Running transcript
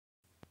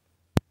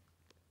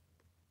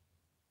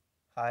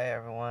Hi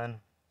everyone.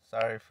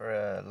 Sorry for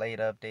a late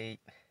update.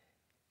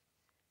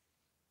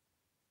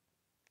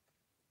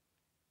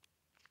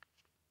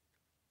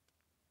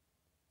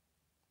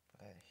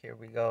 But here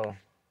we go.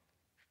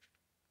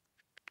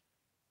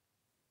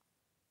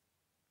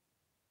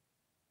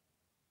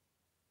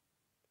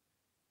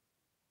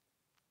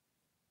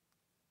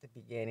 At the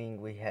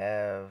beginning we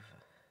have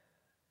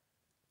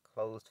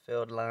closed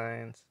field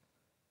lines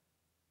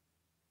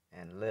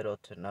and little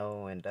to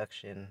no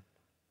induction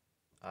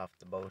off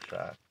the bow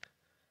shock.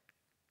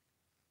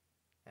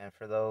 And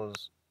for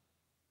those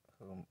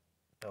who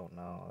don't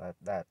know,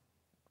 that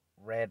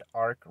red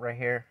arc right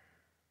here,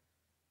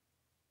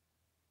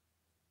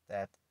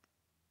 that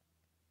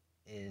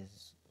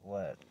is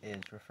what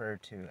is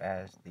referred to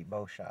as the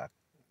bow shock.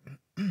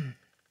 And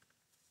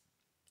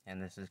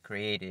this is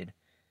created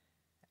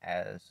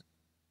as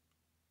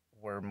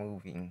we're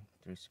moving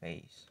through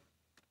space.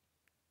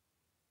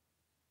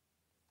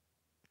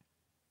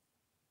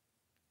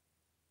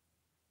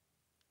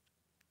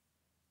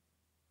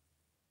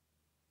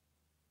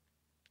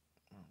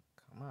 Oh,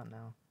 come on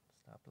now.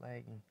 Stop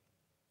lagging.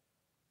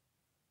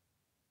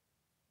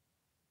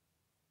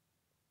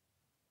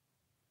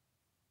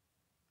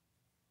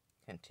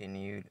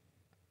 Continued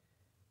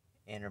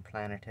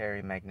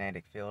interplanetary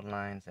magnetic field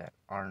lines that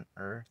aren't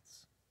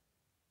Earth's.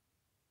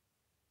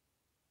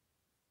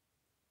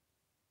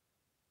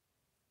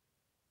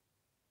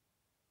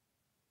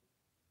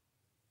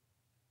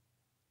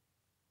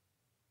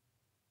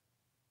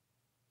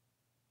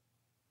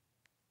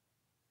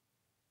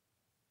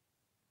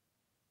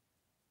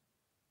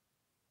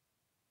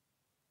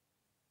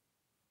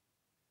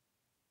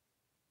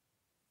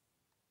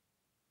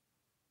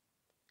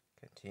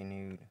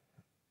 Continued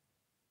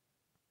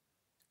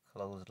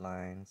closed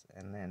lines,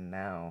 and then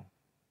now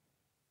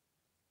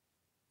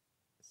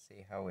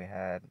see how we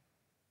had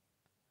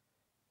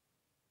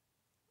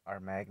our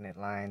magnet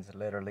lines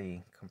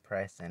literally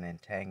compressed and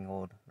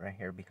entangled right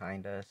here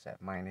behind us at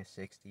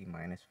 -60,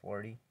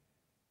 -40.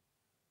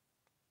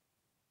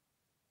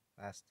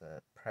 That's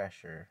the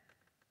pressure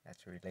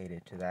that's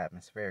related to the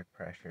atmospheric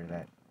pressure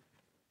that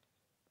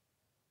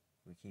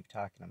we keep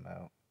talking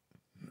about.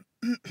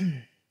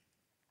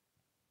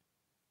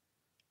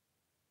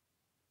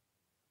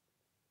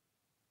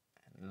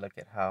 And look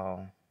at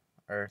how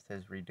Earth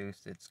has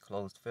reduced its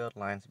closed field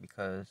lines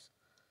because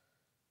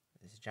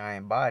this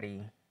giant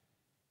body,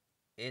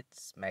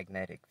 its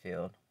magnetic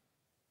field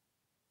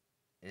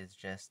is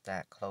just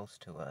that close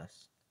to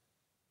us,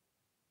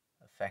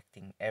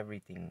 affecting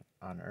everything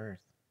on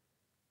Earth.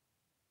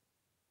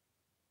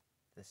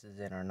 This is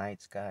in our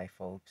night sky,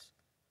 folks.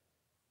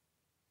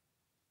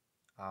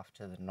 Off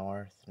to the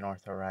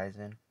north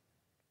horizon.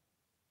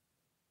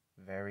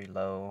 Very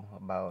low,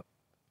 about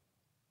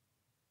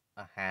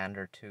a hand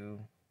or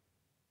two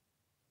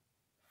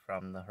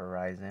from the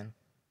horizon.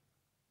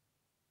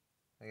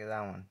 Look at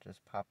that one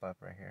just pop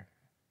up right here.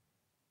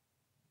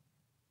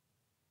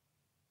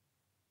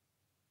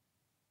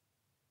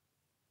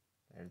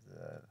 There's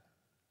the,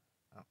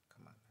 oh,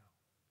 come on now.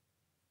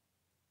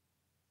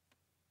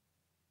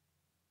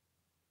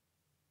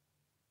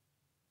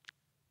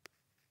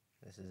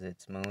 This is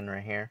its moon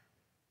right here.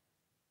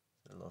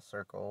 The little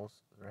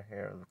circles right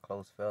here are the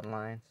closed field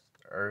lines.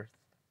 The Earth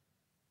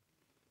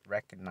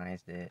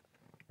recognized it.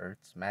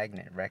 Earth's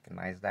magnet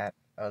recognized that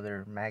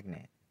other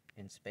magnet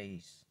in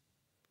space.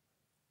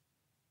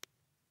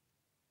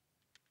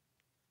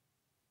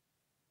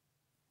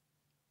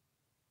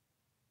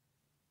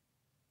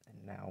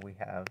 And now we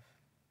have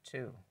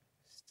two,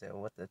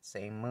 still with the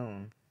same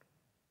moon,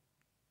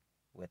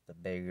 with the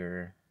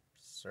bigger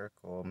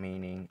circle,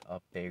 meaning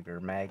a bigger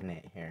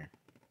magnet here.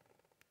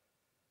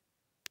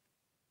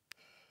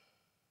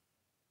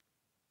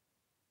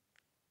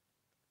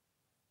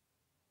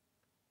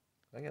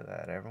 Look at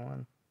that,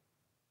 everyone.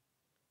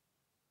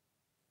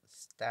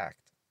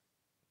 Stacked.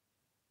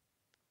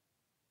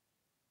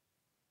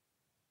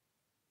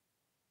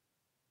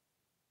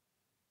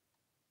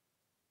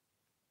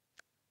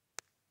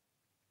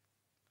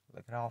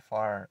 Look at how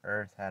far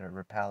Earth had to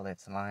repel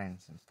its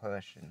lines and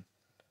push and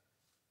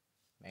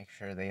make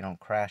sure they don't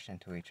crash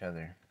into each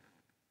other.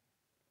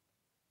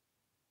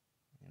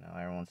 You know,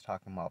 everyone's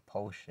talking about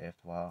pole shift.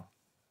 Well,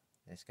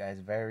 this guy's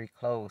very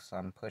close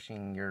on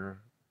pushing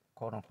your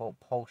quote unquote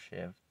pole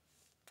shift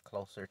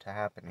closer to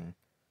happening.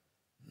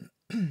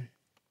 This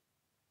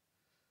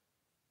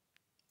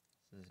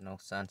is no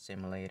sun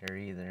simulator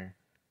either.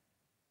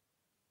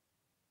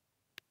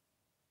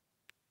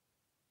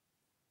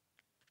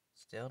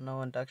 Still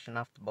no induction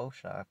off the bow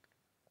shock,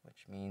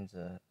 which means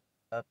a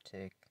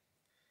uptick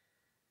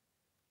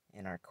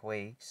in our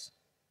quakes.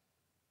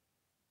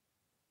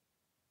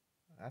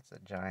 That's a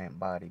giant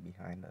body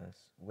behind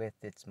us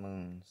with its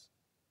moons.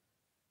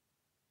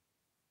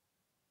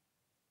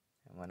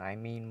 And when I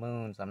mean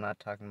moons, I'm not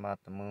talking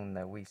about the moon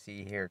that we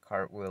see here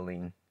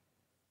cartwheeling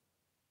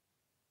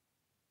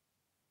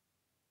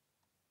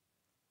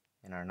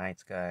in our night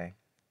sky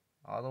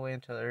all the way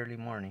until early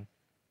morning.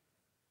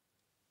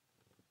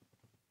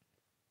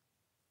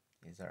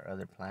 These are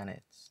other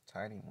planets,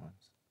 tiny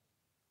ones.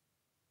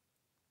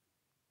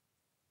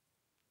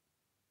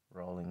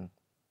 rolling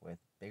with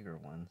bigger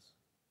ones.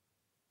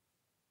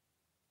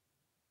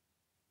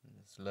 And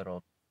this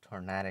little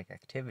tornadic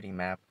activity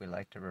map, we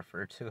like to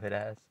refer to it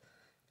as,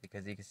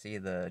 because you can see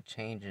the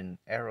change in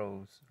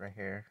arrows right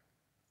here,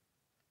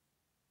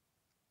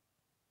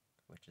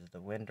 which is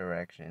the wind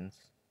directions.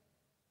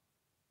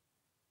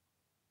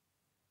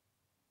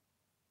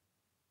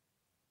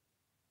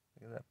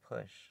 Look at that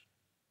push.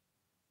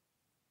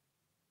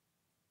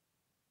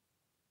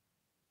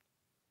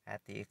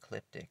 At the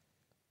ecliptic,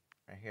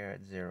 right here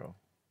at 0.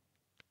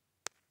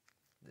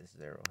 This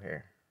 0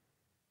 here.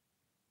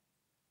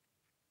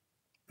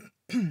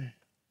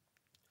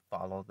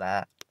 Follow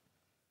that.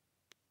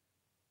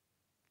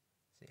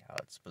 See how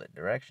it's split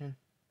direction?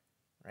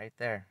 Right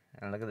there.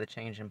 And look at the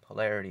change in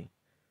polarity.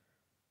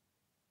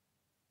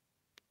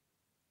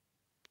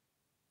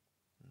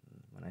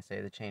 When I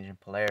say the change in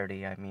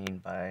polarity, I mean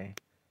by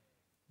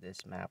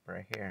this map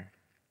right here.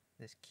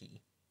 This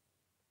key.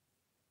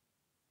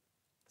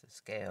 It's a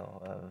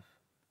scale of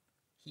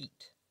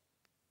heat.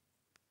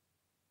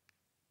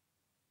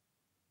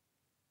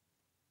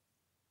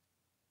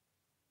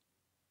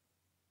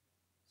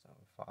 So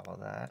follow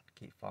that.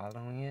 Keep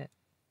following it.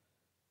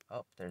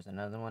 Oh, there's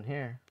another one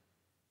here.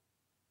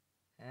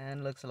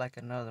 And looks like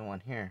another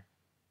one here.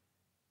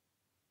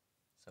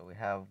 So we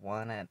have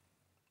one at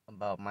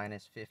about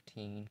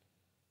 -15.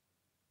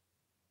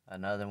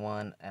 Another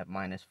one at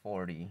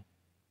 -40.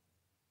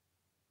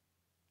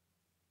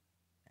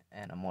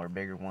 And a more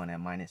bigger one at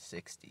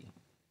 -60.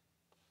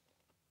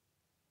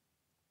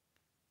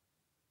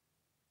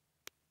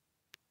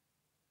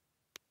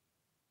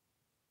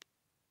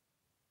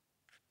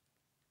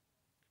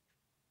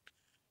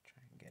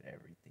 Try and get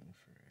everything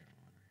for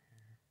everyone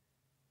here.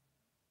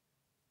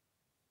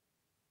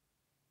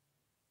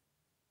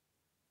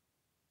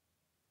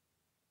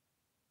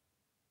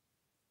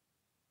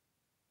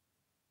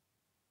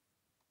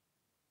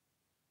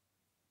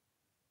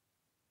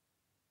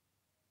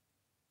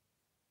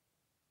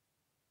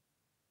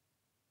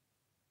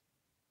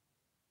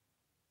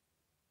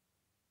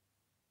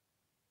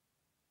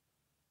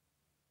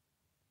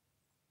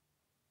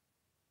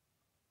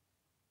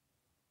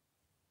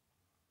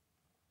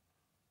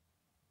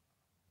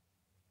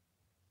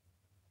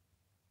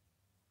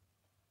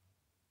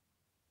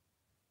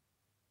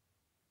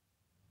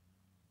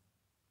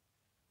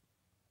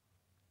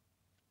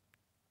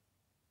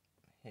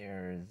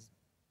 Here's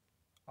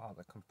all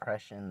the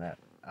compression that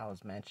I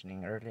was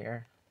mentioning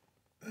earlier.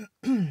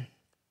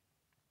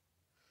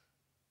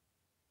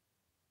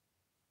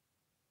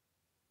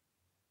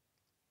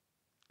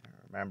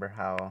 Remember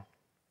how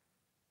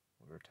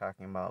we were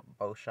talking about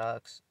bow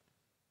shocks?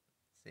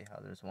 See how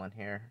there's one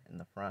here in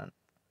the front,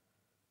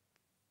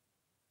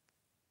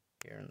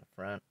 here in the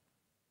front,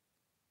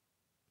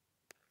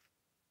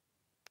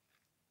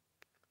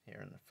 here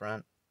in the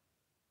front.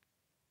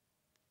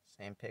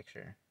 Same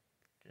picture,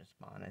 just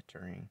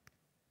monitoring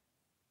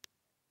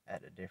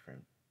at a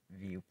different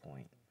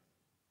viewpoint.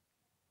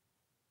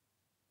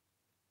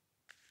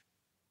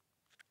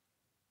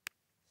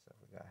 So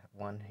we got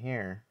one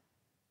here.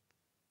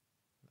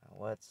 Now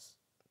what's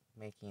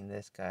making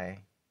this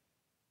guy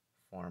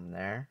form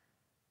there?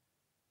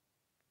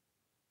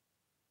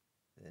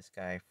 This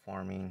guy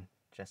forming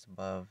just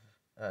above,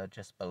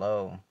 just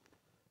below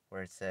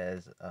where it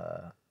says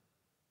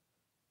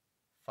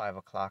 5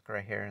 o'clock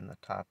right here in the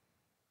top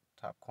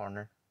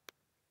corner.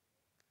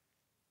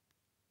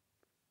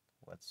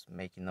 What's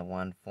making the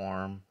one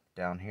form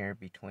down here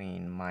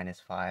between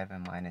 -5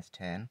 and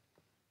 -10?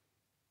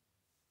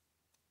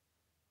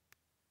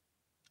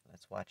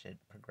 Let's watch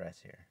it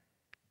progress here.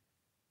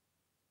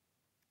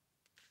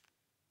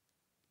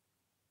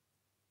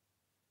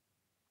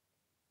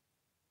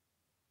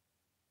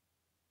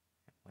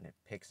 When it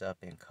picks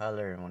up in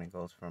color and when it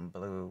goes from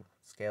blue,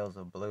 scales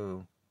of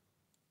blue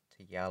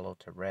to yellow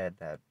to red,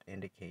 that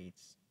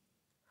indicates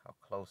how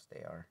close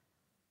they are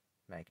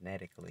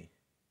magnetically.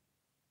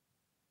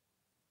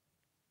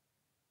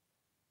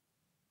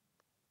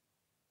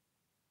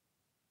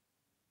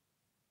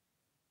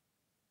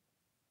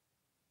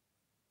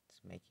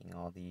 It's making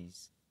all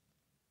these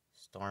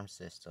storm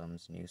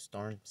systems, new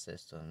storm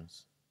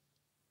systems,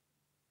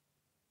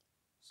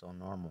 so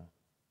normal.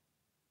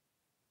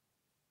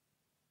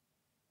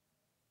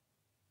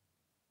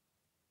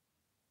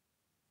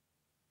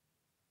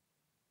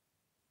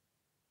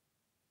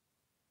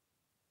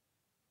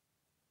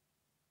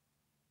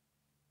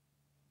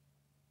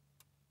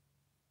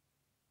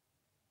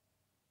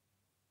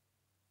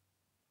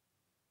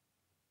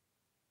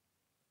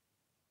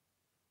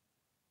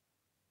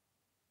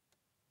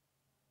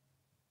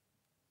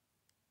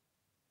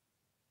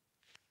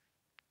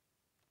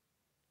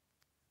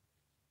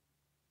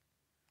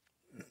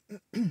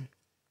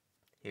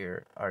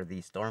 Here are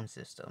these storm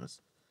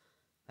systems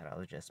that I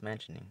was just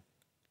mentioning.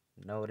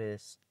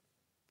 Notice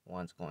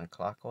one's going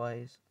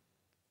clockwise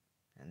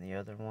and the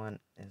other one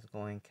is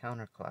going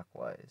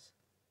counterclockwise.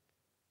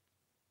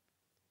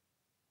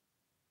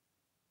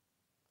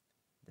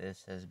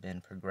 This has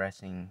been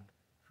progressing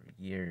for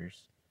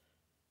years,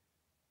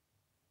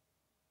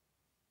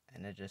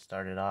 and it just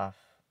started off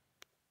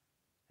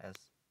has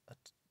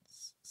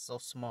so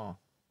small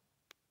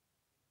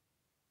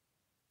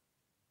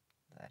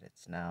that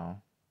it's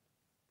now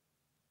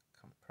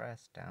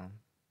compressed down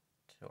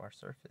to our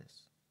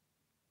surface.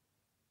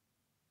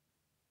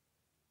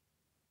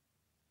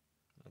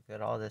 Look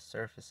at all this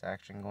surface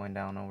action going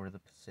down over the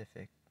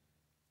Pacific.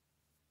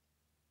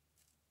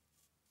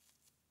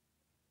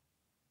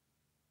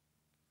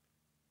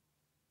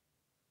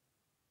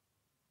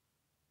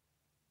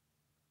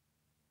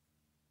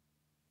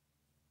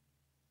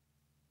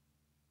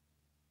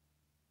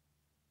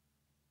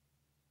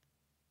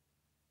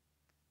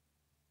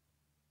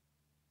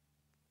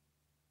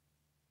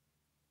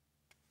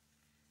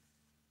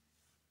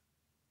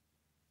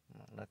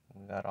 Look,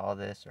 we got all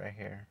this right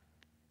here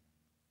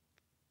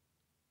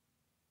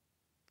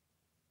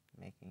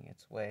making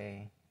its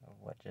way of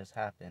what just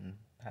happened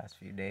past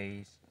few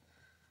days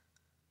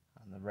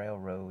on the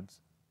railroads.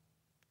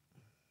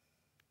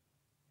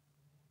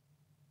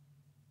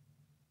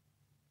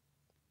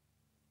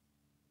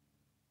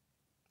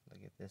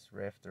 Look at this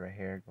rift right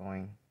here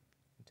going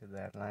into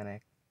the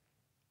Atlantic.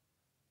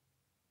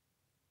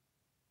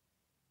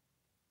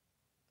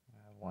 We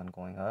have one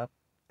going up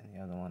and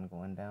the other one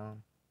going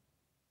down.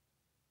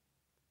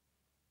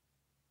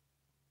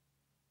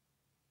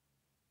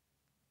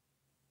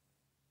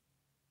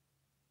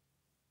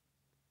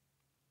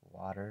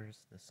 Waters,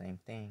 the same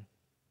thing.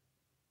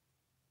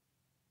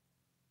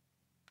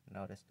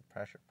 Notice the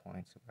pressure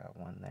points. We got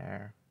one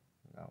there,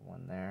 we got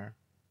one there.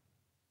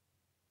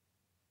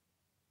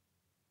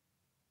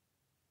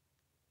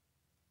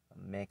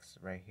 A mix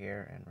right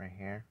here and right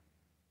here.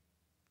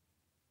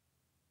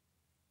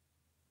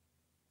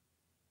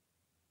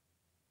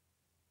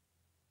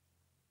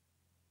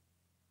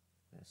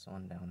 This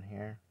one down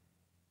here.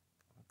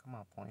 Oh, come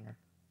on, pointer.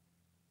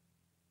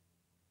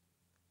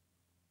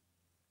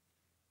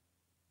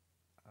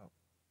 Oh,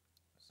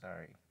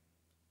 sorry.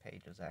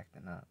 Page is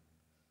acting up.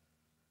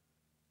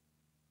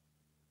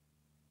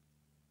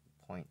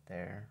 Point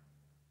there.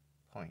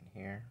 Point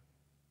here.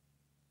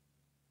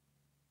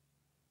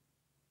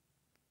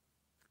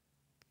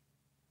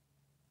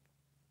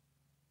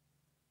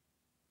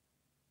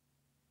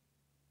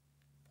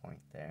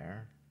 Point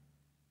there.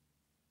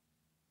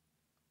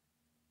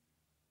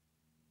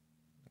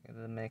 Look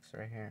at the mix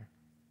right here.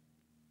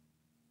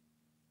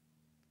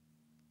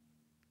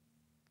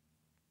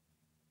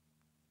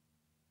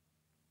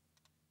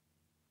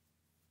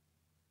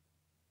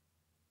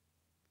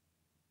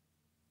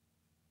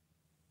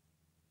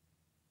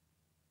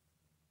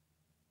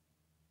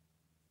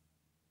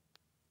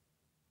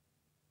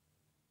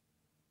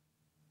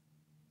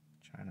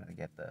 Trying to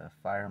get the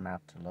fire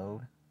map to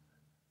load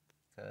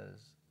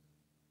because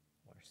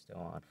we're still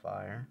on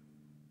fire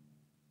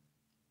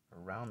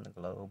around the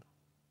globe.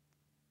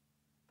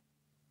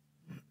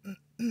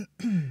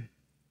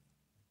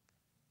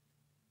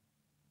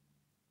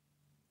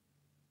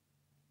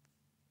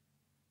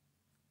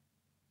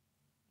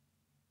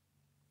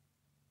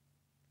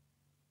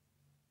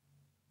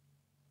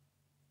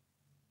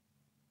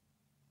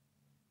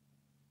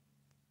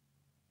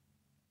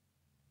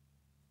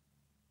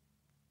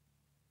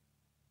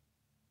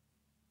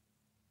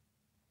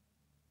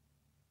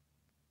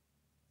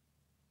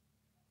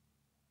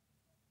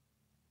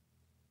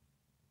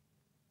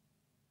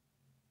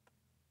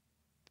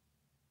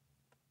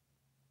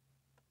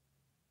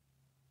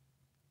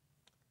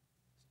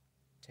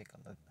 Take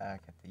a look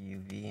back at the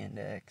UV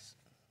index.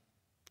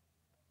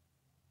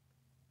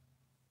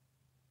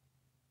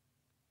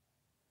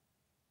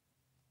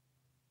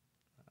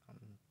 I'm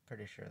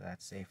pretty sure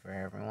that's safe for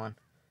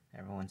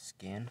everyone's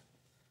skin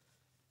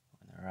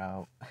when they're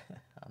out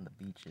on the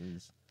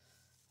beaches,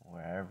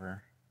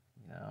 wherever,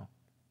 you know.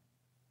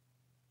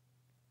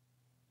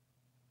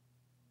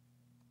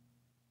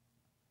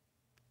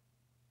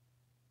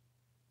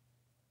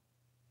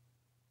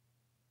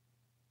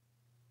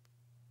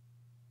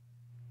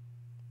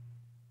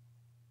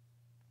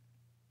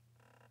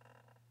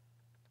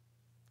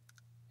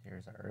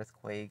 Here's our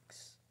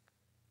earthquakes.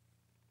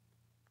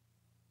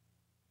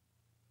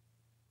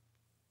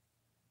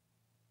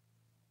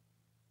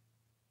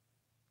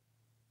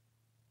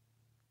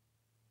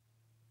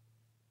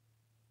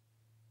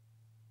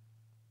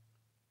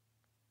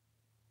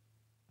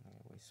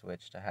 We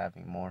switched to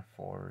having more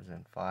 4s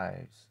and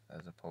 5s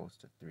as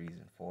opposed to 3s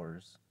and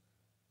 4s.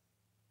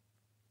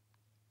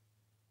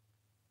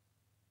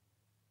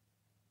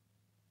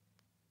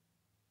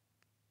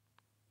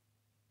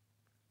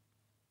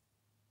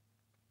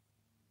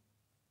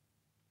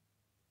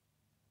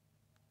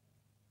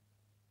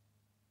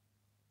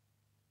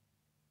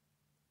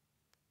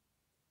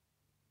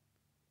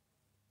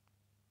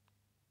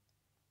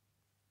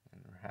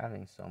 And we're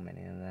having so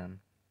many of them.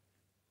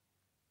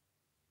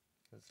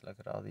 Just look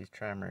at all these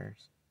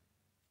tremors.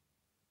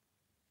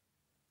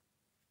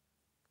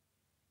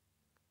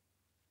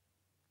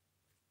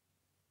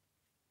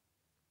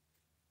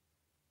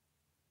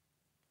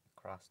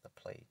 Across the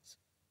plates.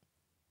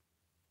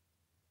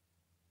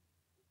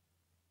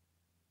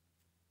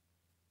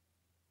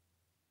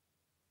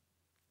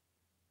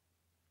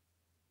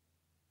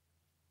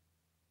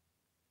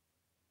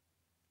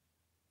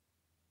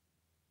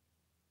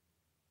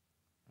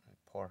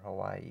 Port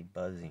Hawaii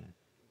buzzing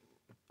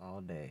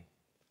all day.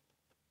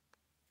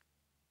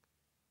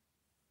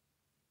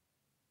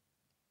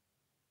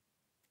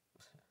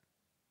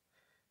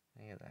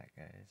 Look at that,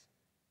 guys.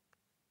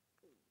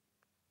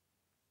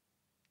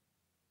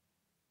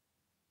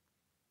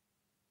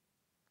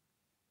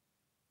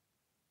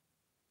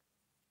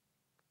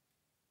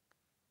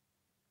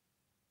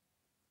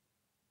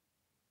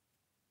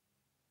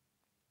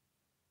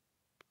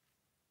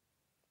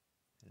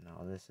 And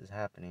all this is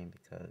happening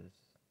because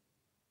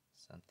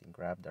something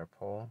grabbed our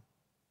pole,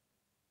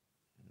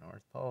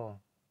 North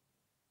Pole,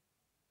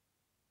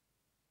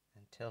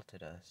 and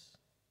tilted us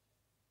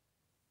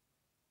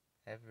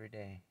every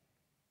day.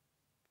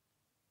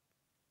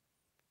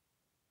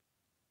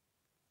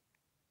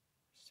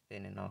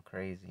 Spinning all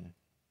crazy.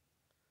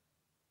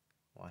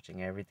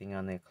 Watching everything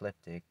on the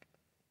ecliptic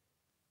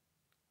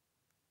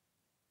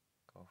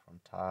go from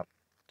top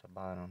to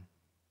bottom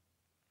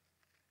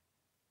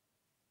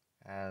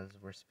as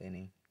we're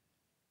spinning.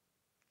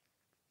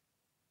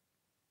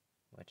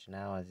 Which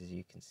now, as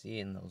you can see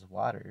in those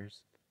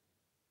waters,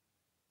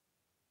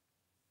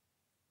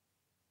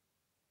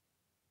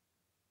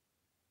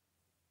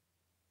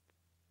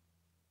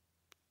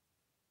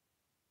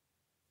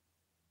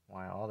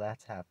 why all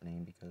that's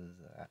happening, because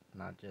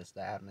not just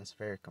the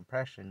atmospheric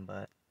compression,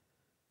 but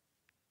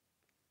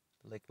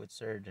liquid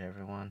surge,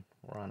 everyone.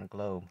 We're on a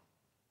globe.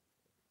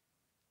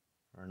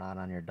 We're not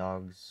on your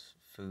dog's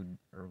food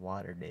or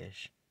water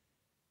dish.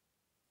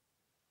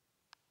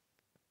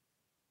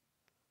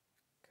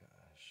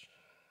 Gosh.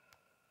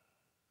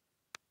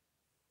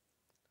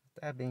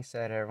 With that being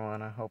said,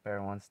 everyone, I hope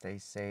everyone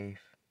stays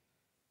safe.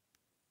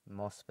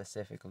 Most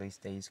specifically,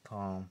 stays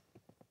calm.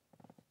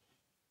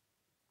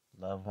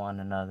 Love one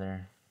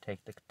another.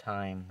 Take the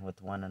time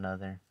with one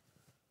another.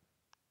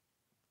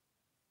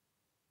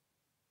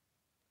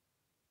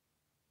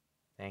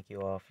 Thank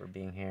you all for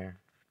being here.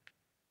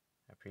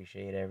 I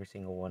appreciate every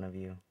single one of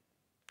you.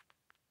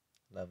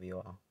 Love you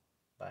all.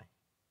 Bye.